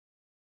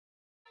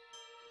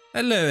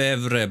Hello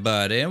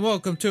everybody and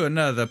welcome to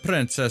another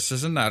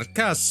Princesses in Our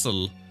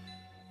Castle.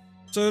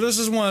 So this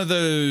is one of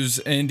those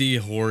indie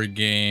horror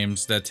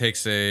games that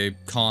takes a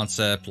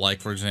concept like,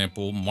 for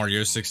example,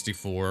 Mario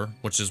 64,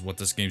 which is what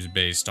this game's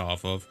based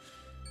off of,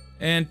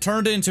 and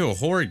turned it into a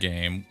horror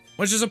game,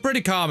 which is a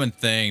pretty common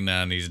thing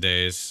now these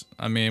days.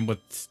 I mean,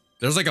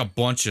 there's like a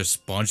bunch of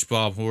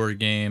SpongeBob horror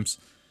games.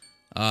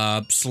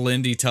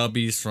 Slendy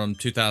Tubbies from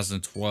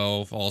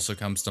 2012 also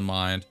comes to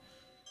mind.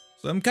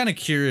 So I'm kind of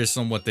curious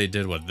on what they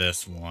did with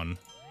this one.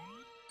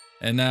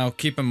 And now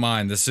keep in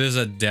mind, this is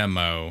a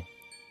demo.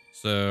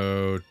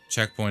 So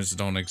checkpoints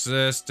don't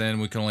exist and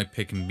we can only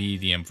pick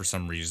medium for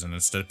some reason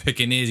instead of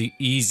picking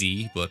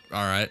easy, but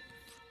alright.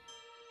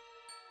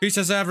 Peach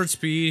has average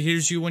speed,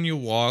 hears you when you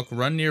walk,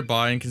 run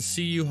nearby, and can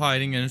see you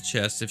hiding in a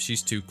chest if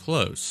she's too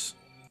close.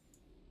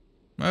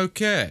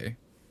 Okay.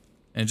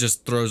 And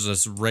just throws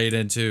us right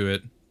into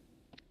it.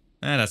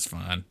 That's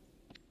fine.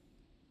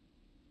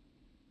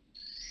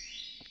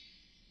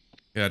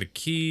 Got a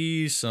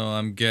key, so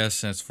I'm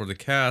guessing it's for the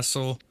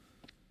castle.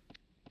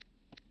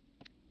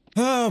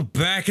 Oh,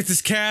 back at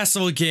this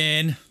castle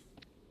again.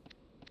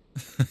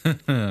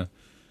 And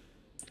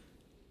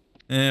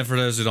for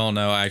those who don't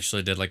know, I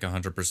actually did like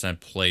 100%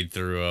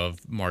 playthrough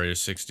of Mario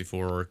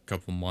 64 a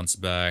couple months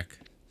back.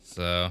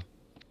 So.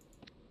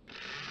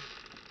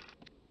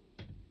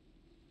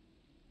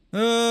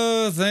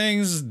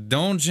 Things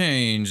don't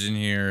change in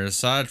here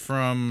aside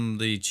from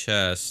the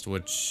chest,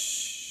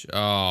 which.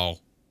 Oh,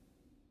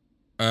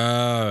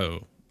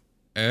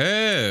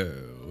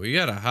 we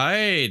got a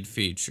hide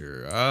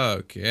feature.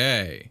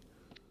 Okay.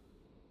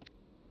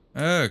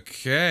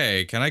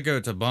 Okay, can I go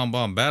to Bomb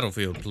Bomb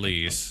Battlefield,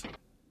 please?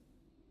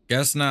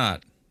 Guess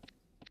not.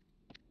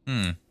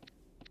 Can't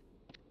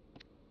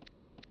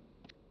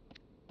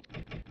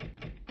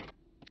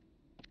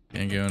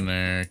go in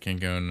there,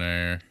 can't go in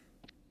there.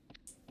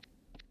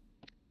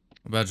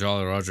 What about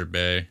Jolly Roger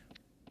Bay?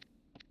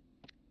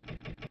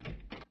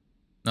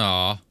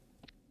 Aw.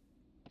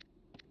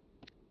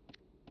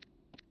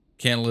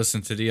 Can't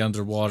listen to the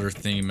underwater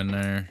theme in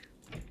there.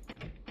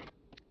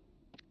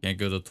 Can't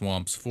go to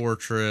Thwomp's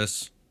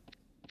Fortress.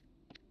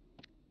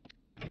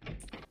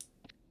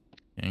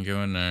 Can't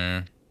go in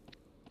there.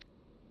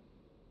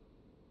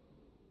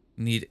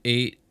 Need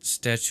 8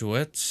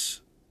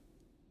 statuettes.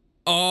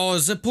 Oh,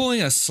 is it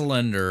pulling a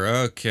Slender?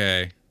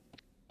 Okay.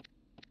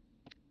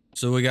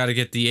 So we gotta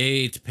get the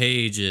 8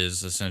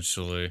 pages,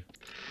 essentially.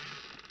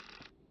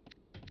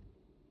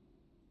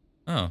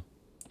 Oh.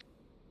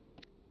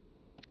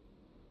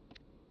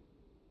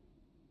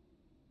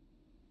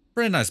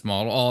 Pretty nice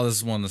model. Oh, this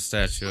is one of the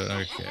statue.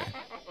 Okay.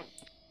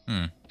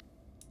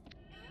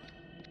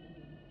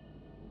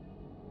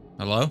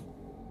 Hello?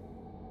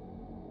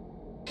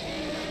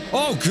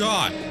 Oh,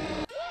 God!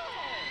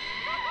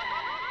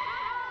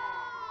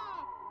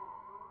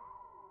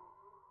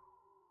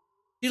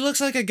 He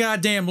looks like a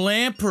goddamn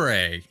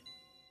lamprey.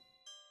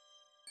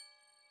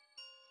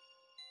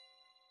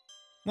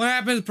 What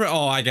happened to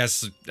oh, I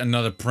guess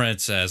another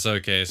princess.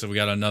 Okay, so we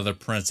got another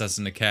princess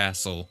in the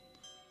castle.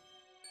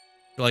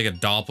 Like a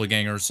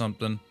doppelganger or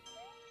something.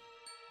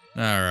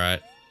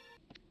 Alright.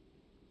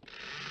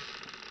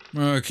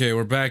 Okay,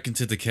 we're back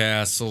into the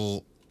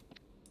castle.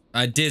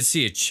 I did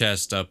see a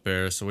chest up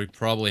there, so we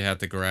probably have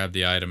to grab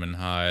the item and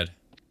hide.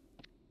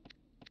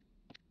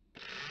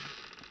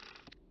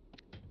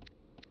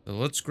 So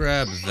let's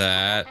grab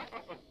that.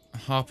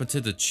 Hop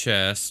into the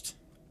chest.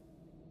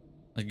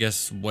 I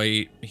guess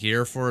wait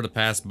here for her to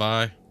pass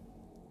by.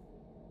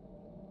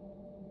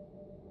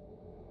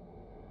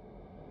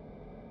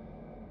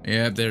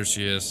 Yep, there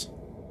she is.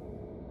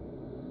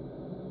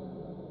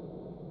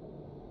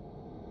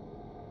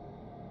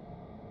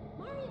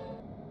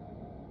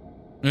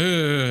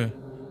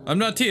 I'm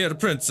not here,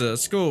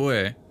 princess. Go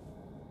away.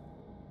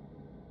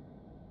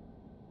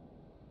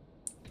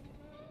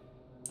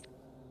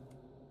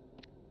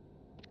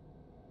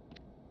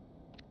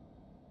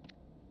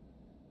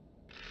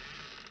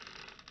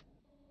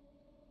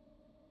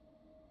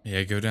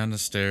 Yeah, go down the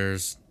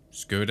stairs.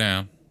 Just go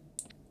down.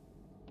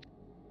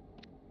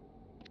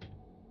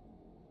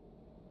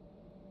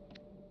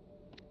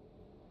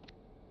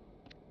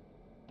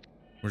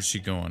 Where's she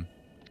going?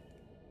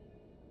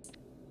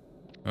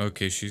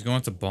 Okay, she's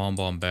going to Bomb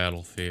Bomb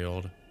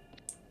Battlefield.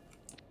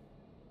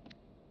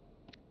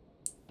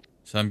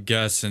 So I'm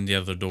guessing the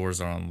other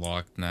doors are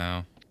unlocked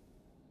now.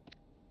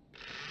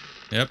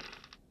 Yep.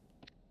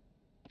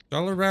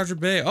 Jolly Roger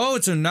Bay. Oh,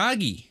 it's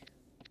Unagi.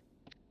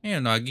 Hey,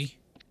 Unagi.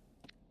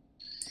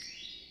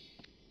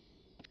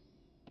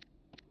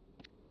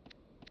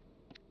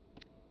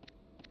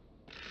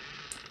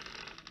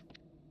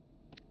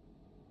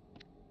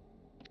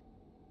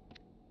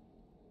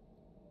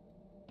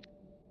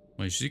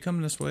 Wait, is she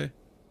coming this way?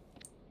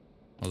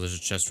 Oh, there's a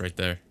chest right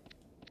there.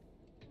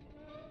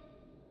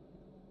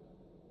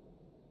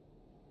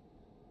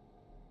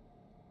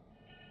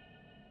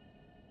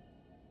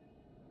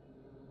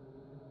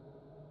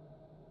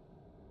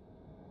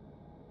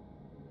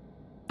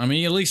 I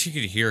mean, at least you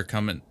could hear her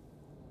coming.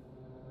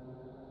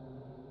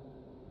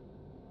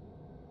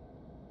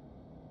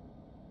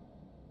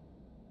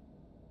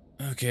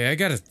 Okay, I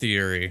got a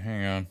theory.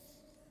 Hang on.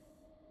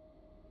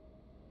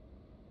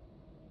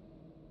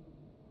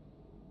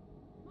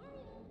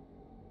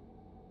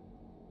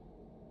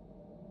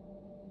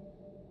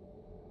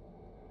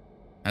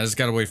 I just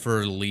gotta wait for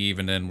her to leave,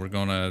 and then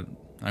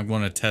I'm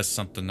gonna test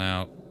something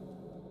out.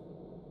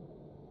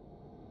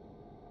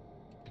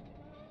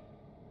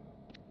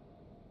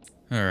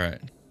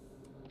 Alright.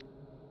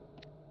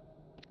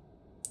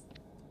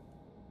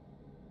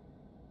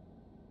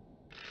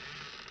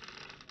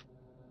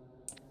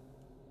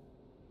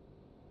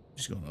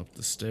 She's going up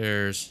the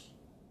stairs.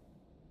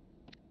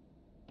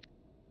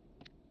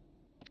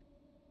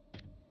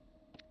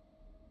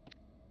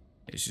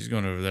 Yeah, she's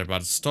going over there by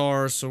the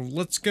stars, so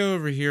let's go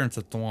over here into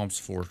Thwomp's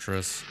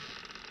fortress.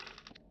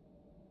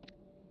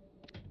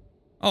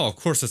 Oh, of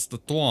course it's the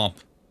Thwomp.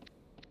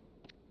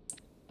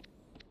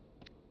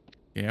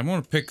 Yeah, I'm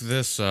gonna pick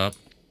this up.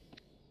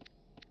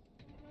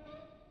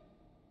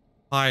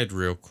 Hide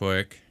real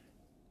quick.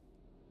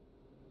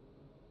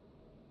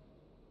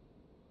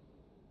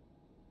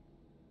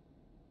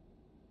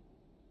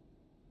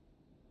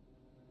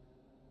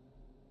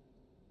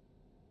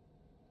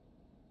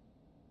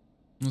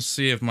 Let's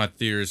see if my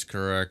theory is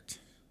correct.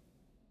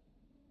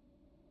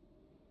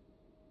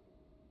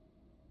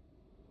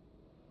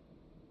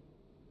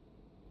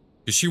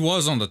 Cause she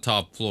was on the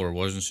top floor,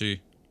 wasn't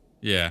she?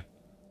 Yeah.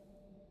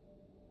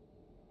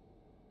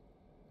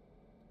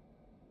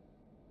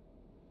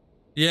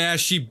 Yeah,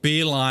 she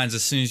beelines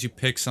as soon as you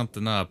pick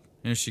something up.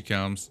 Here she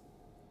comes.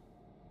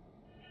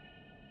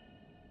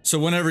 So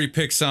whenever you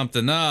pick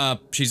something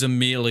up, she's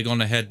immediately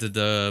gonna head to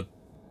the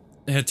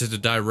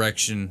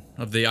direction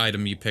of the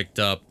item you picked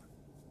up.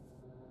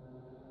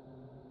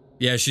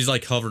 Yeah, she's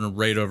like hovering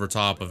right over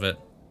top of it.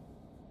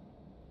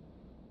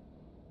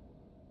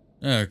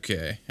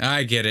 Okay,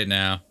 I get it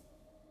now.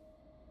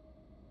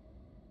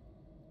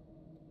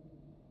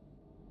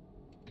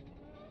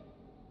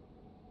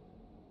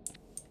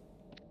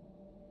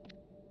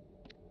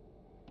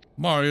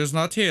 Mario's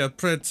not here,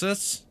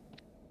 princess.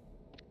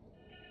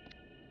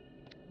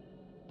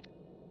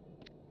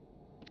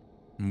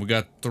 And we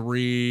got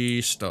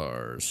 3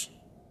 stars.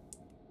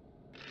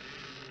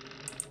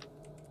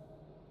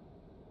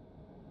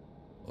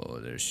 Oh,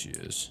 there she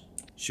is.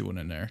 She went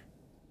in there.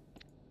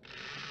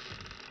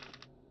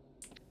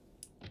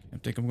 I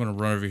think I'm gonna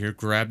run over here,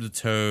 grab the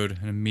toad,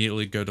 and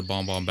immediately go to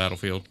Bomb Bomb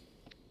Battlefield.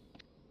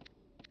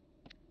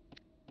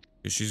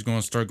 She's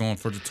gonna start going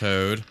for the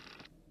toad.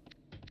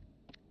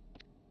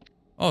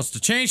 Oh, it's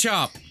the chain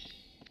shop!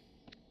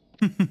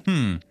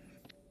 Alright.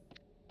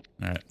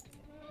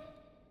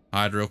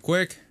 Hide real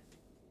quick.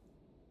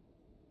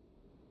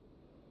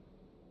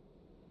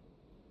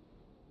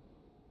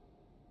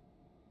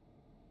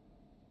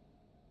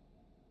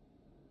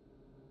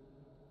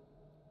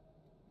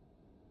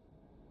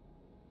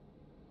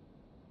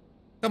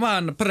 Come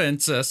on,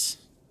 princess.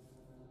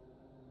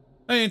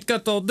 I ain't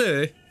got all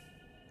day.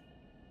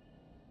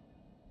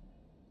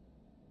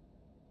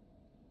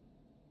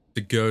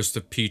 The ghost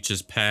of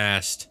Peach's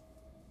past.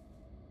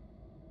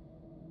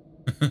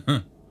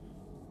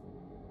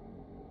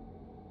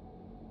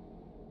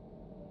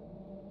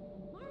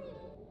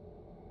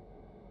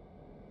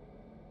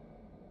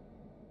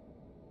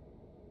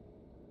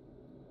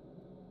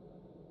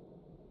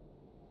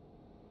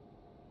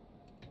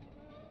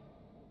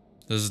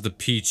 This is the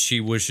Peach she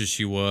wishes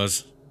she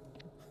was.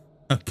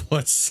 A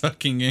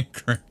blood-sucking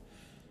inker.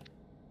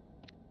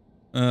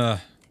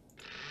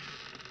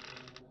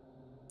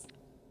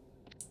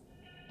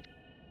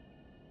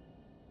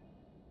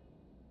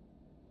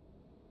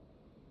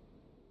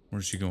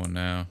 Where's she going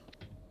now?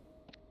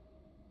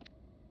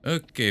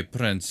 Okay,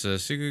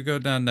 princess, you could go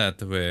down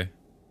that way.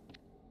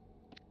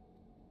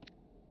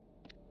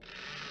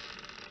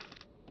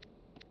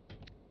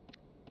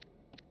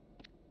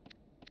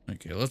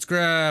 Okay, let's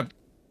grab...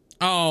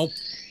 Oh,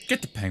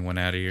 get the penguin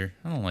out of here.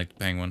 I don't like the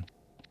penguin.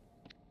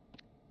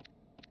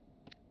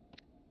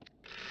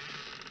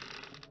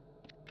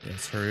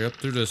 Let's hurry up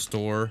through this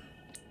door.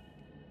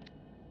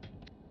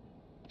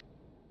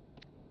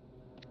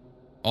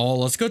 Oh,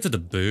 let's go to the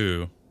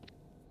Boo.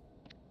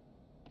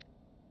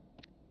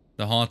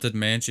 The Haunted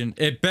Mansion.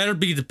 It better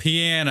be the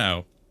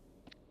piano.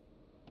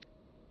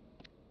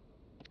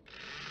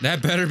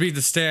 That better be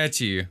the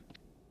statue.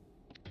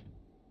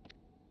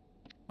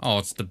 Oh,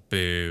 it's the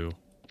Boo.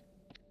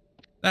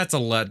 That's a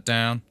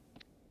letdown.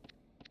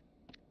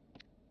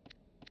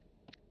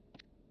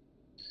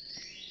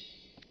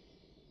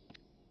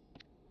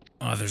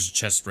 Oh, there's a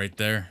chest right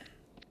there.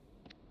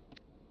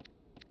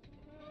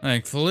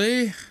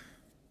 Thankfully.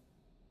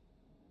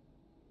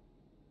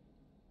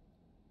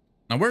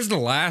 Now, where's the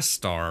last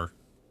star?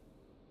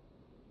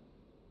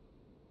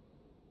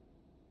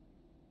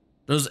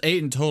 There's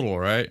 8 in total,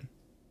 right?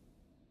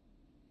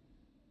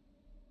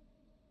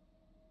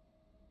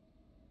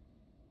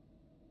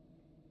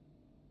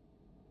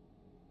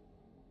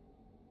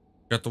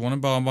 Got the one in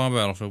Bomb Bomb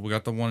Battlefield. We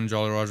got the one in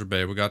Jolly Roger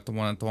Bay. We got the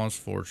one at Thwomp's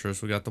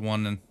Fortress. We got the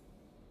one in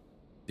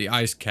the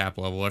ice cap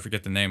level. I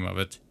forget the name of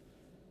it.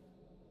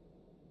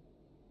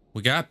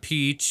 We got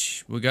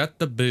Peach. We got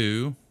the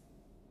Boo.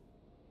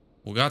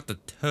 We got the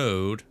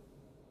toad.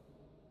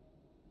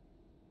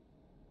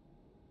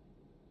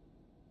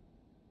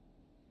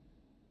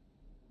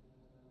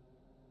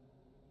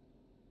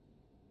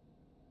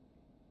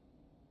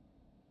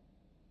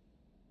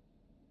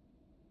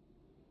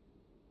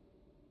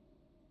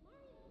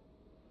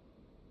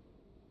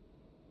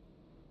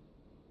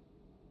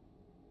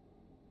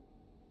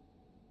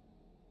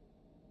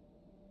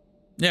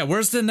 Yeah,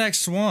 where's the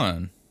next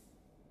one?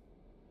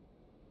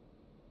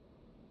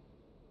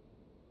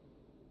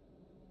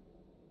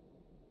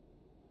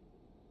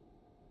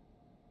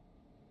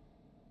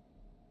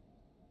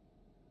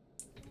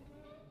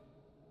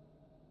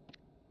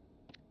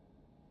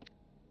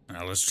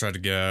 Alright, let's try to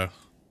go.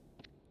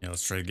 Yeah,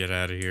 let's try to get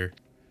out of here.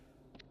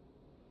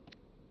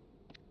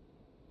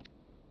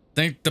 I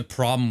think the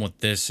problem with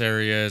this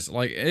area is,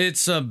 like,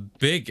 it's a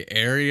big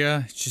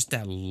area. It's just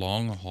that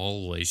long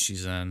hallway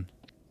she's in.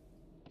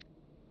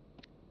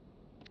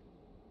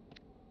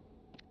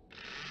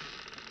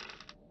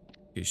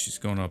 Okay, she's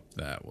going up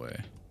that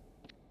way.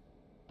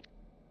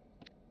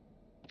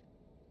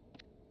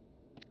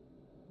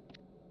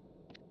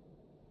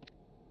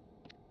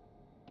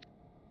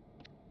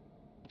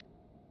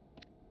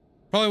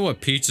 Probably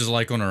what Peach is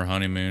like on her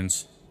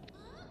honeymoons.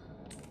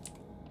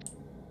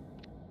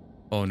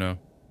 Oh no.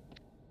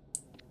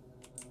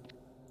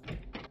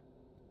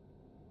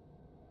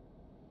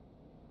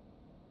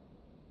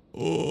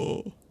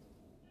 Oh.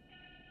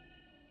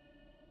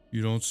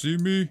 You don't see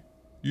me?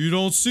 You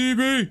don't see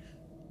me?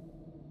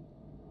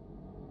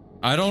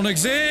 I don't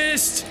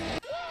exist!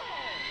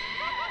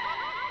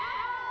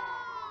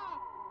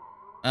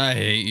 I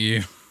hate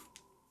you.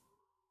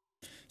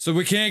 So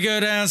we can't go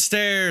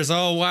downstairs.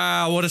 Oh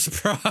wow, what a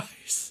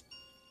surprise.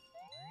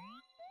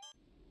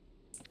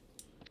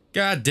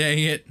 God dang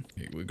it.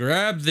 Okay, we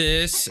grab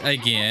this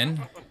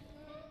again.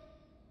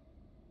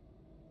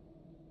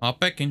 Hop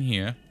back in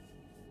here.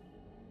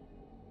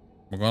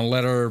 We're gonna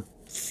let her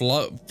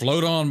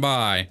float on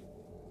by.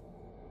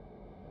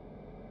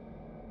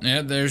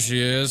 Yeah, there she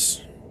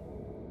is.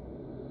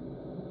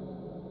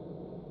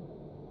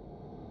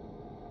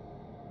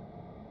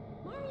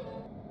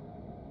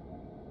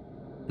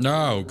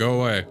 No,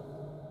 go away.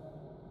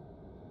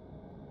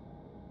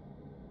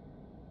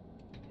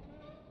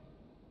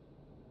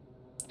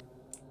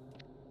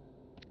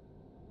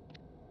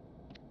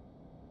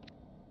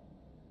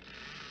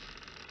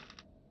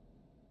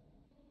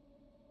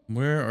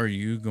 Where are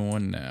you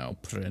going now,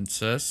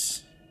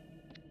 princess?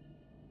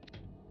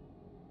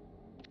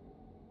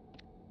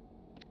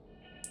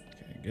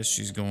 Okay, I guess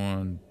she's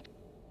going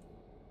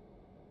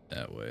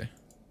that way.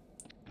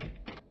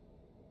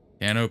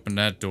 Can't open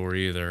that door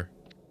either.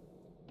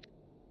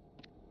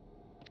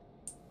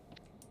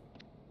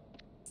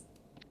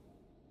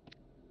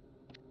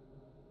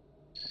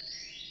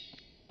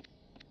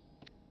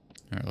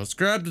 Alright, let's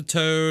grab the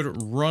toad,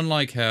 run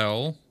like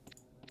hell.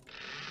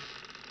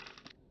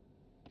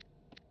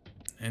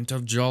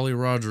 Into Jolly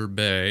Roger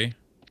Bay.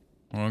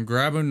 I'm gonna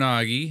grab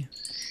Unagi.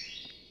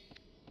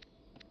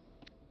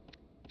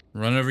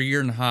 Run over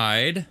here and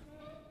hide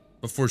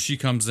before she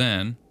comes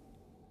in.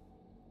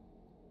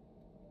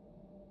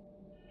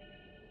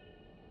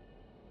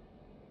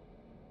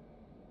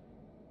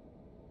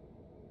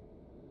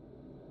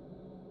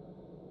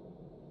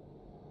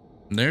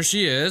 And there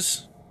she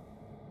is.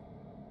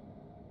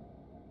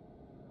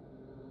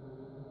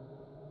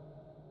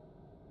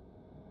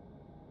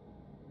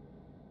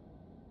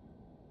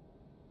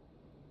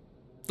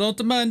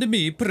 Don't mind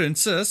me,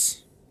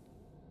 princess.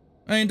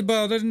 I ain't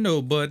bothering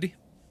nobody.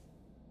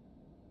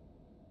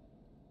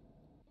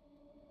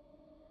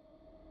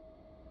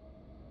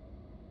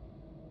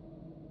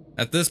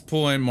 At this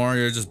point,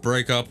 Mario just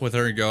break up with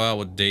her and go out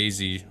with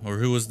Daisy. Or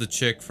who was the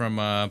chick from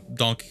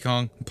Donkey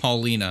Kong?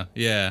 Paulina,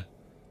 yeah.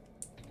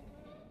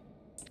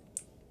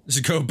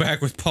 Just go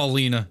back with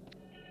Paulina.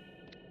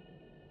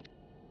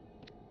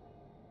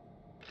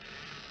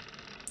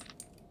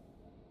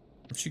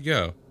 Where'd she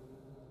go?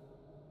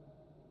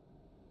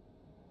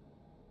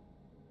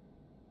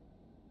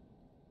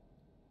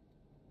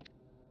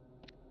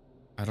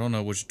 I don't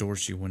know which door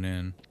she went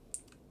in.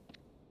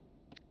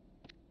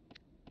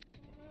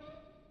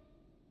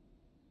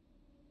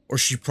 Or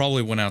she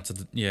probably went out to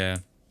the, yeah.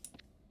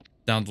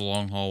 Down the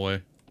long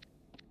hallway.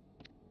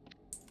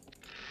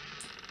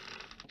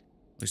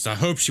 At least I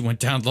hope she went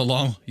down the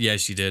long, yeah,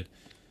 she did.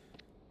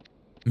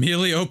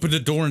 Immediately opened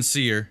the door and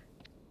see her.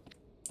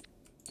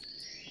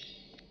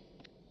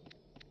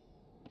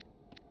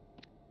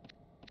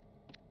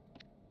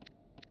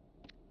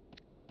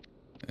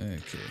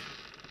 Okay.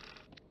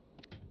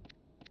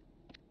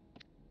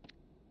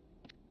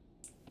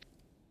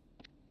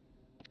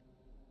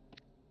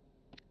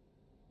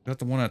 Got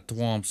the one at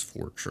Thwomp's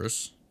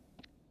Fortress.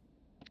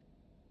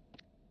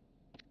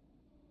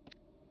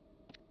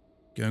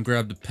 Go and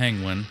grab the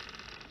penguin.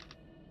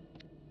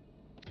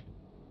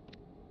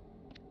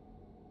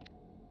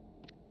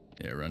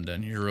 Yeah, run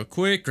down here real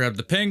quick. Grab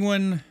the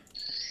penguin.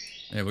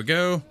 There we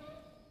go.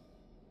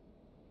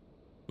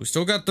 We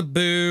still got the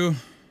Boo.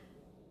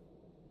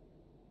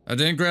 I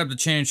didn't grab the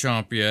Chain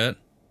Chomp yet.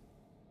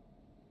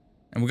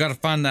 And we gotta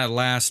find that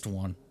last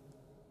one.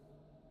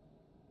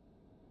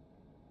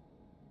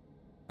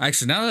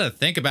 Actually, now that I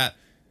think about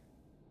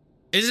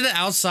it, isn't it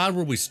outside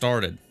where we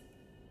started?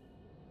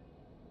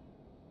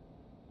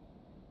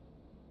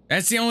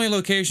 That's the only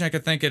location I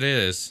could think it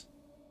is.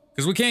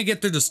 Because we can't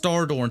get through the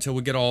star door until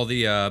we get all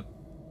the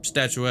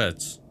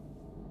statuettes.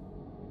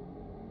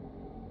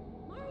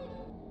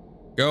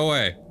 Go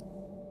away.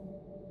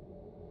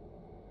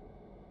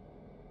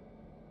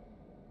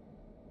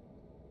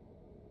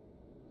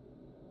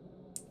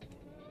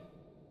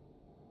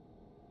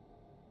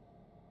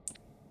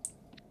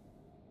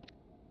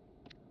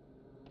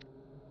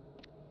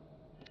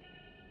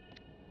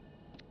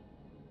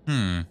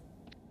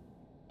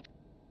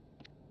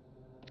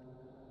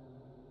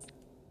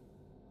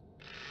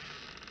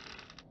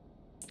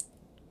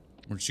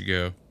 Where'd she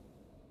go?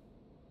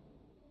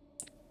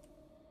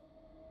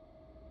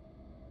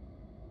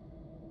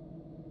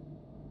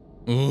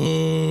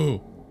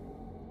 Ooh.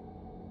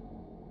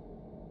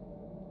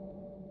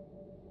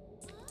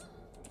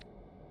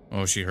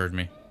 Oh, she heard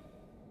me.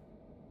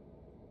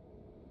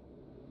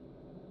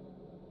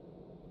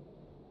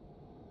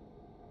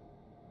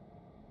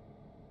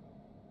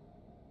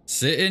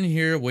 Sit in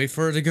here, wait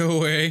for her to go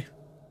away.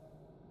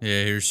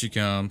 Yeah, here she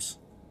comes.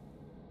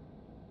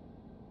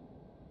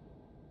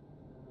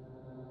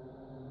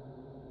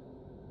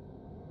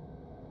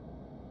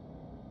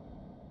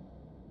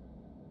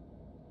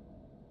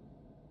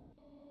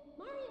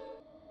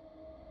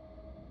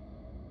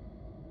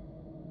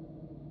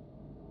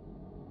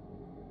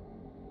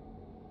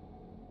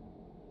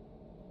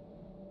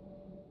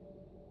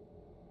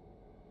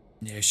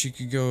 Yeah, she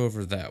could go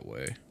over that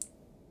way.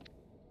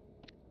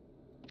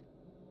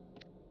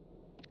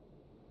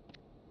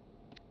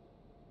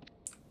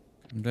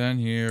 Come down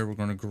here. We're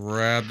gonna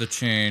grab the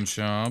chain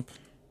chomp.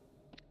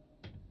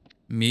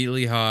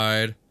 Immediately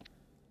hide.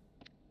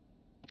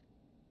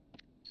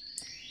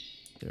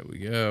 There we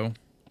go.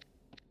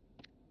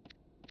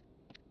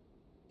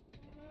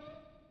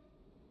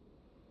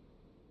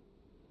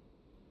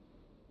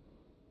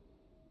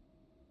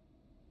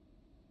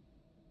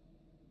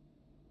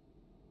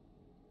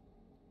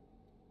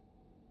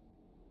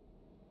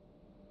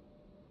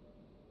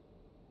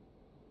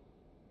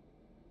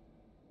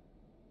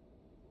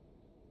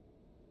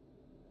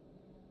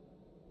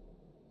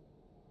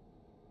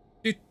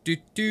 Do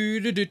do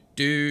do do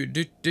do do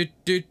do do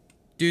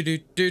do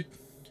do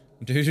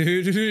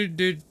do do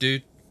do do.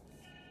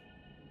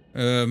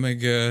 Oh my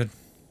god.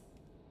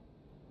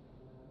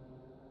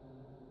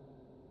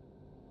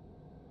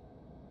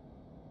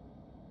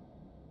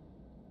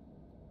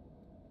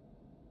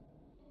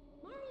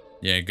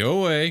 Yeah,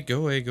 go away,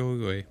 go away, go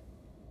away.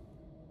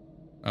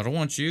 I don't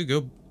want you.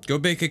 Go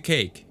bake a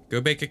cake.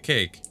 Go bake a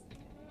cake.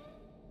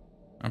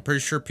 I'm pretty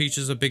sure Peach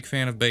is a big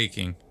fan of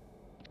baking.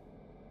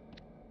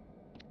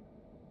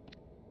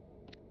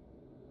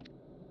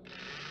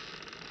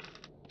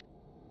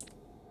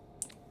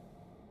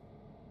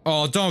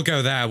 Oh, don't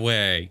go that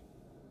way.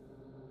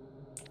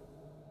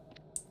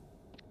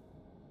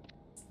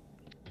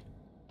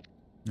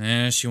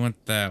 Nah, she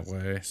went that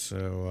way,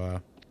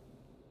 so,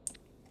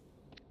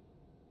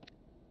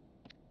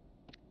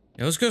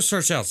 yeah, let's go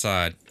search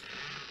outside.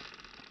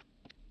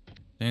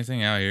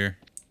 Anything out here?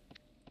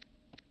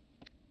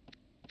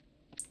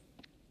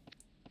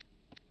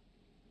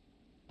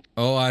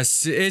 Oh, I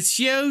see. It's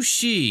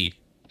Yoshi.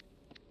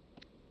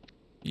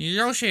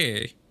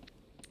 Yoshi.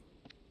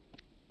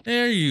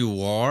 There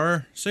you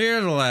are. So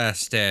you're the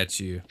last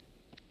statue.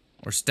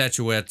 Or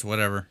statuette,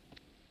 whatever.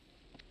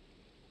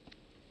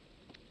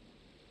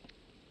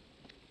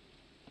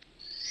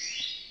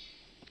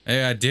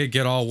 Hey, I did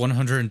get all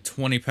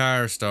 120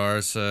 power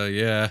stars, so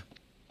yeah.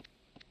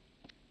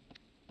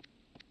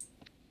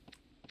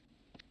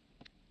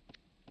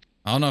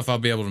 I don't know if I'll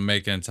be able to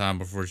make it in time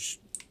before she...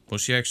 Will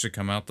she actually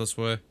come out this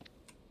way?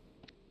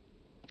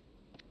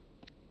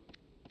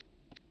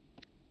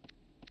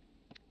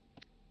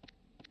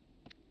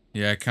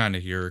 Yeah, I kind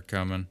of hear her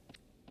coming.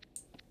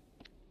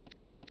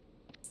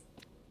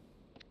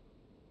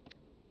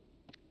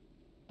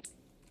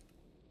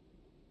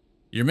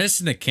 You're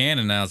missing the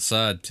cannon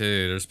outside,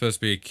 too. There's supposed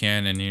to be a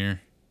cannon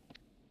here.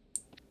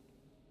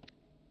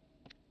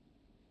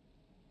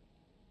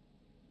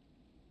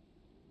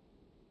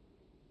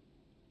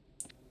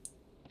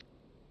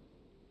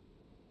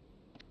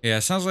 Yeah,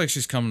 it sounds like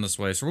she's coming this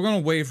way. So we're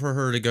going to wait for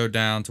her to go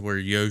down to where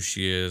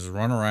Yoshi is,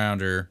 run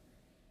around her,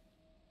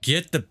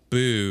 get the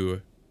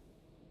boo,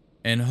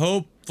 and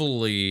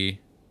hopefully...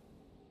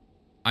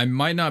 I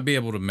might not be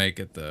able to make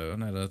it, though.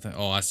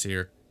 Oh, I see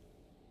her.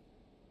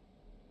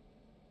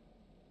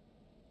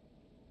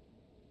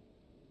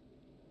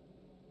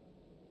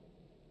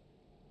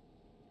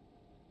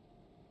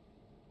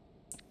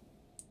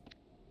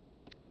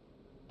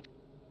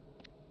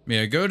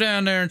 Yeah, go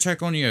down there and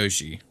check on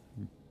Yoshi.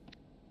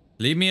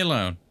 Leave me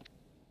alone.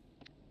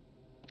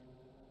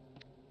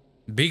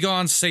 Be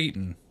gone,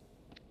 Satan.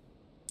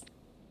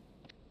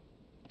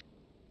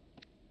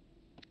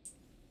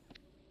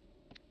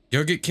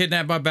 Go get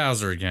kidnapped by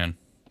Bowser again.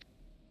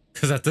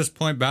 Because at this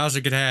point,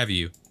 Bowser could have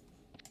you.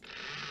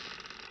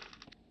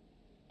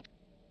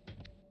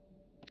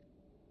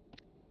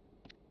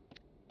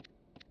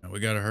 We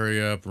gotta hurry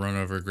up, run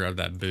over, grab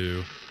that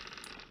boo.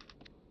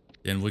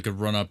 And we could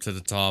run up to the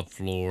top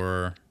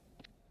floor.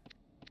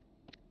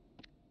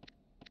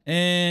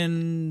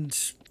 And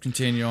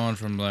continue on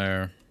from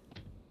there.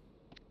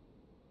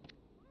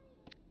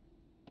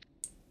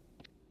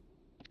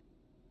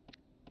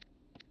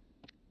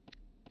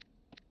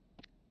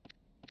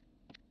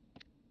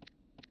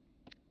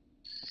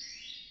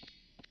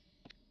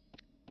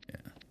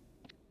 Yeah.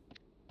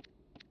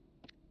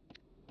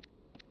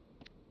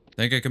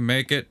 Think I can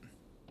make it?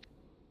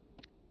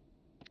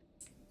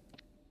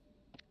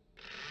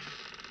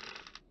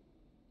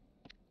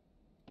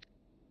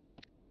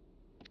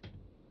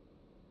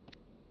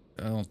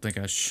 I don't think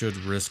I should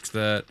risk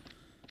that.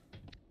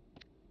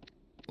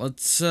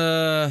 Let's,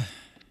 Yeah,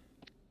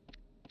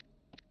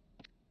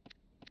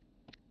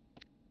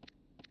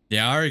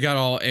 I already got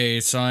all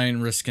 8, so I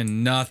ain't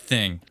risking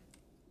nothing.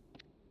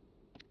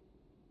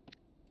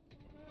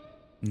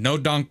 No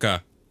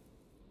Donka.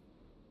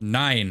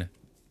 9.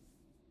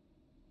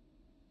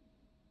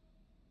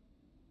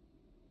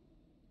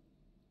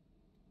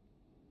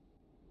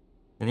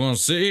 We're gonna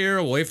sit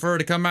here, wait for her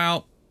to come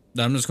out.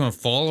 Then I'm just gonna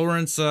follow her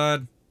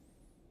inside.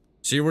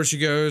 See where she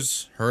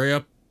goes. Hurry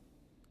up.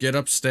 Get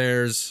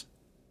upstairs.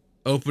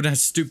 Open that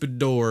stupid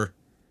door.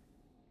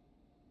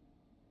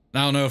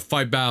 I don't know,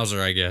 fight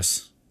Bowser, I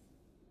guess.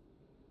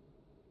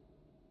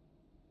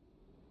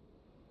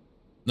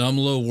 No, I'm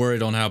a little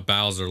worried on how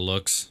Bowser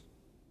looks.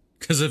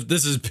 Because if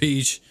this is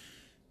Peach,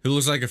 who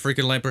looks like a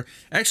freaking lamper.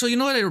 Actually, you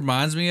know what it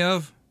reminds me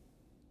of?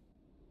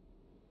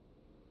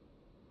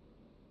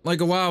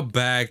 Like a while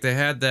back, they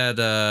had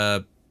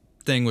that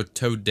thing with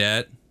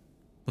Toadette.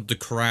 With the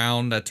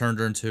crown that turned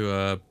her into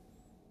a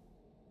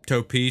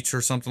Toad Peach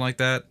or something like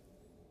that.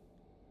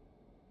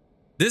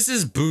 This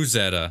is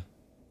Boozetta.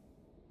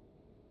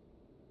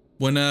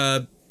 When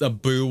a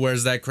Boo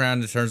wears that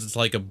crown, it turns into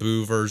like a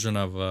Boo version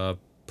of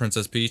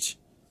Princess Peach.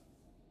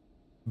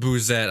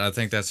 Boozette, I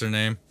think that's her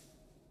name.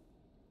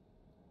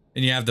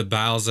 And you have the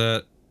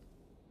Bowsette.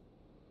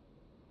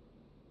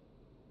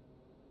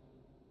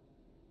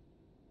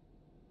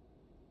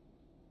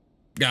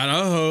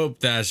 Gotta hope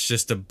that's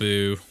just a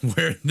Boo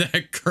wearing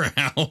that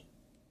crown.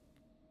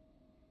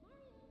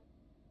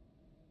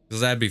 Cause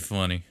that'd be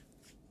funny.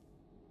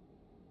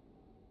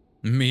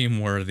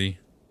 Meme worthy.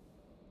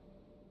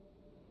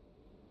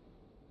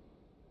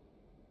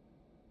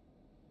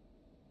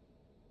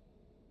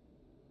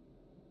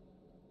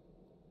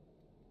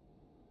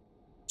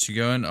 She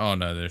going? Oh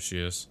no, there she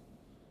is.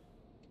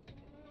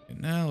 Okay,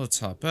 now let's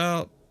hop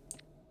out.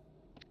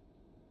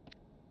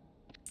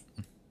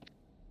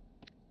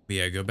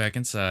 Yeah, go back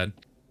inside.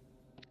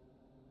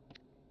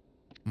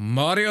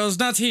 Mario's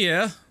not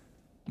here.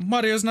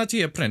 Mario's not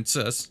here,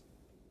 princess.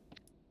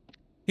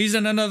 He's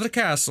in another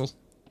castle.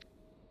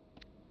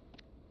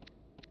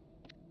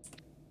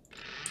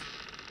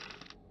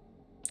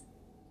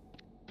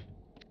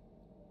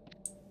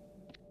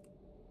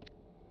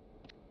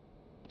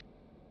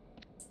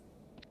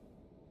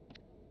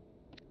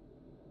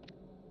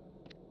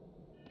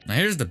 Now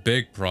here's the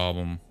big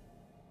problem.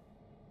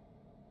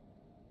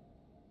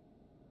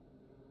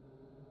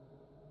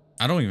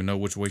 I don't even know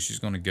which way she's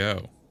gonna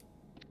go.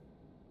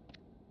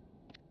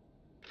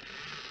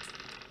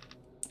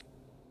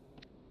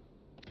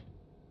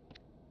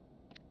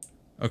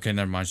 Okay,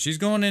 never mind. She's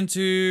going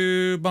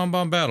into Bomb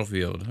Bomb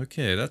Battlefield.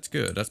 Okay, that's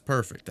good. That's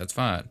perfect. That's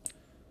fine.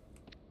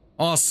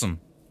 Awesome.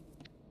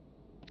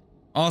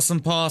 Awesome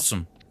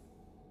possum.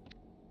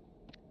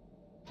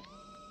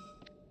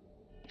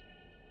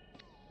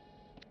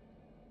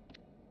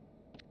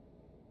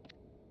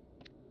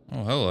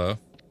 Oh, hello.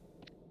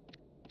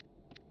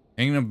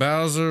 Hanging a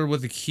Bowser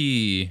with a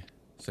key.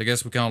 So I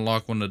guess we can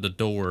unlock one of the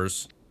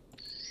doors.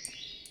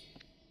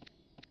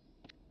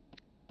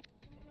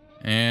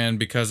 And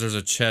because there's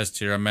a chest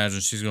here, I imagine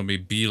she's gonna be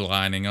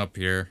beelining up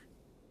here.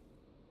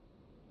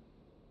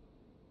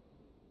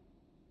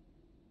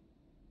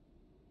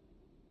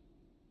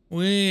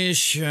 We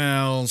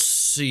shall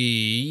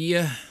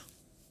see.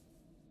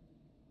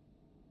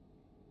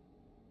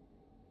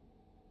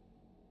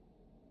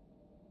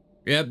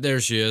 Yep, there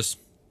she is.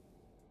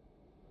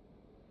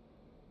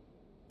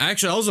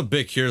 Actually, I was a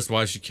bit curious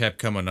why she kept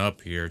coming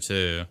up here,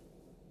 too.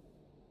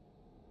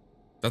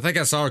 I think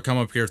I saw her come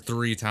up here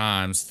 3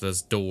 times to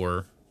this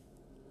door.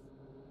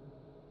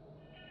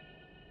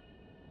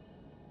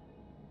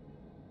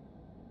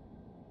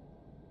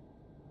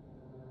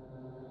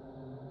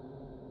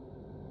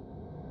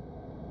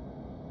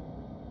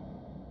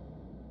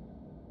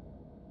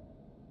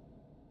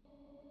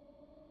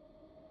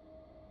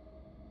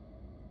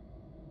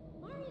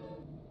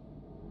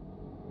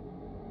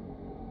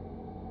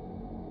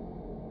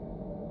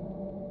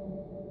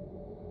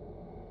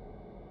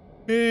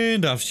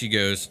 And off she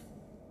goes.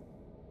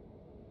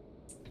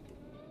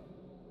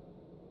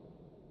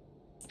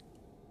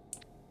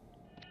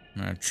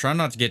 Alright, try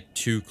not to get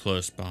too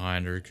close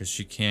behind her because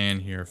she can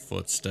hear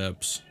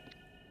footsteps.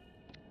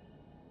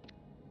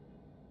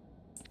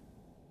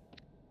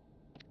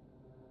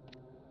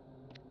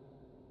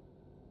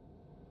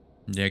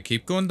 Yeah,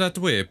 keep going that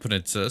way,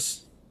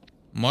 princess.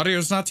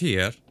 Mario's not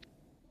here.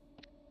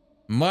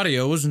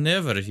 Mario was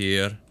never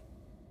here.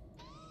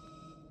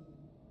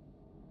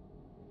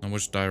 And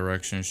which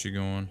direction is she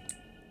going?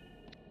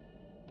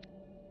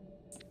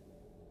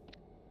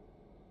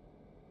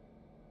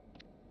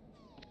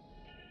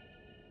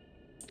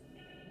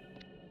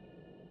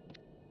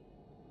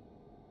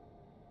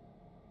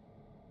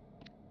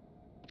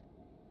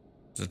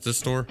 Is it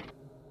this door?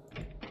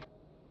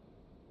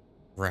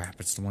 Crap,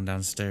 it's the one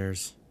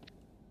downstairs.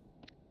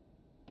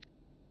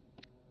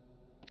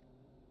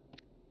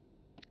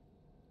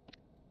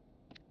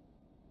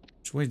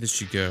 Which way did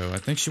she go? I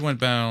think she went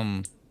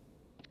down...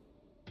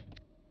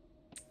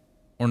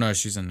 Or no,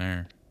 she's in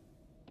there.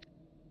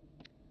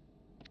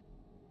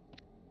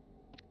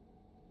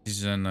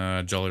 She's in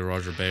Jolly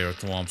Roger Bay or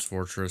Thwomp's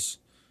Fortress.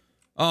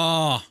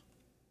 Ah!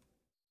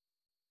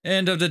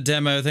 End of the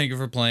demo. Thank you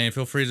for playing.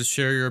 Feel free to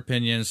share your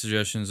opinions and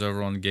suggestions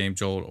over on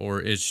GameJolt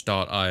or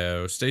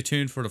itch.io. Stay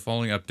tuned for the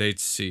following updates.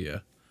 See ya.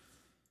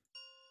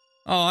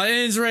 Oh, it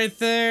ends right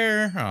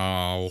there.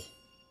 Oh.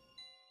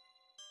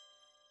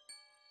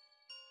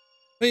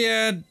 But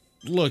yeah, it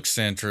looks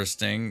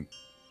interesting.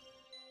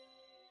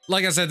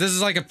 Like I said, this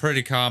is like a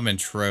pretty common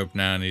trope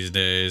now these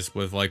days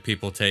with like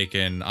people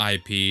taking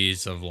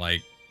IPs of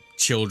like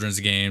children's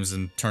games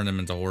and turn them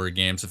into horror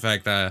games. In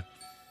fact,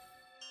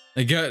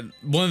 they got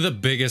one of the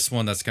biggest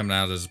one that's coming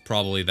out is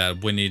probably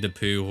that Winnie the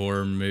Pooh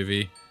horror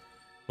movie,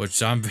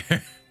 which I'm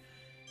very...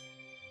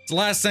 It's the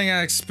last thing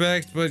I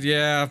expect, but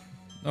yeah,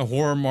 a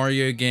horror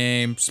Mario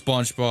game,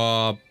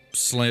 SpongeBob,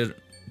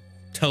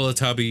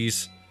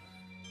 Teletubbies.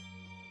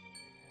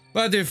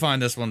 But I do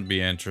find this one to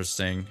be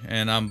interesting,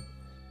 and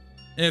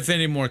if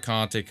any more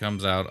content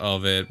comes out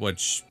of it,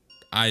 which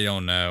I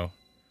don't know.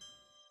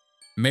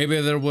 Maybe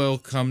there will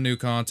come new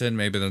content,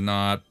 maybe there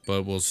not,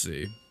 but we'll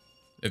see.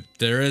 If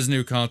there is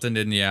new content,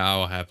 then yeah,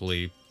 I'll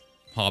happily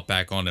hop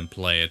back on and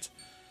play it.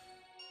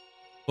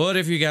 But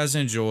if you guys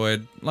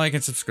enjoyed, like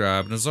and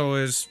subscribe, and as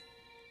always,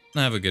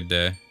 have a good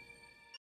day.